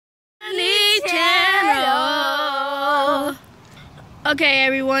Okay,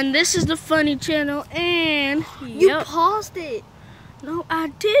 everyone, this is the funny channel, and you paused it. No, I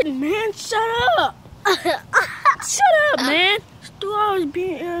didn't, man. Shut up. Shut up, man. Still always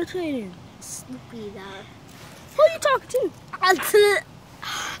being irritating. Stupid. Who are you talking to?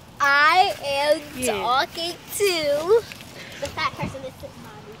 I am talking to the fat person that's sitting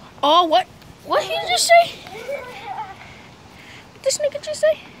on me. Oh, what? What did he just say? What this nigga just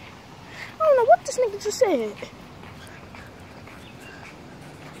say? I don't know what this nigga just said.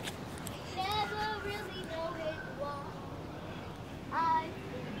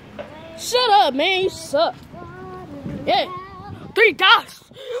 Shut up, man. You suck. Yeah. $3.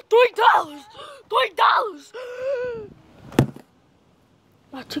 $3. $3.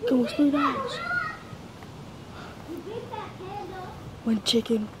 My chicken was $3. When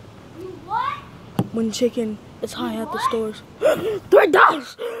chicken is high at the stores. $3. $3.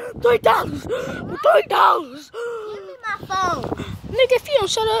 $3. Give me my phone. Nigga, if you don't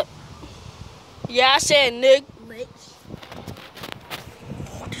shut up. Yeah, I said nigga.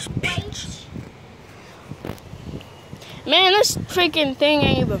 This bitch. Man, this freaking thing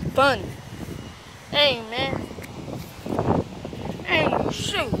ain't even funny. Hey, man. Hey,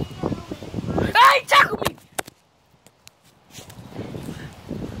 shoot. Hey, tackle me.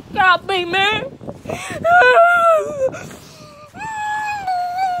 Get off me, man.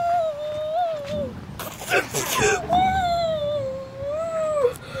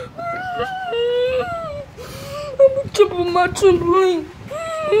 I'm on top of my trampoline.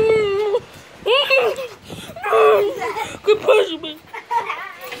 Quit pushing me.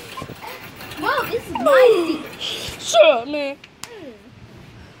 Whoa, this is my seat. Shut up, man.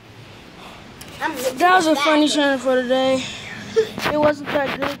 That was a funny channel for today. It wasn't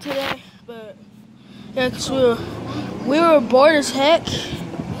that good today, but yeah, cause we were bored as heck.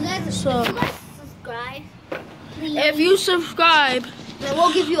 You guys subscribe. Please. If you subscribe, then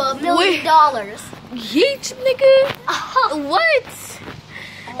we'll give you $1 million. Yeet, nigga. What?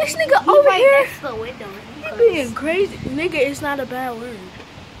 This nigga over here. The window. You being crazy, nigga. It's not a bad word.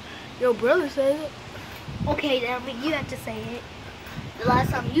 Your brother said it. Okay, then you have to say it. The last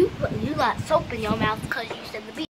time you got soap in your mouth because you said the beat.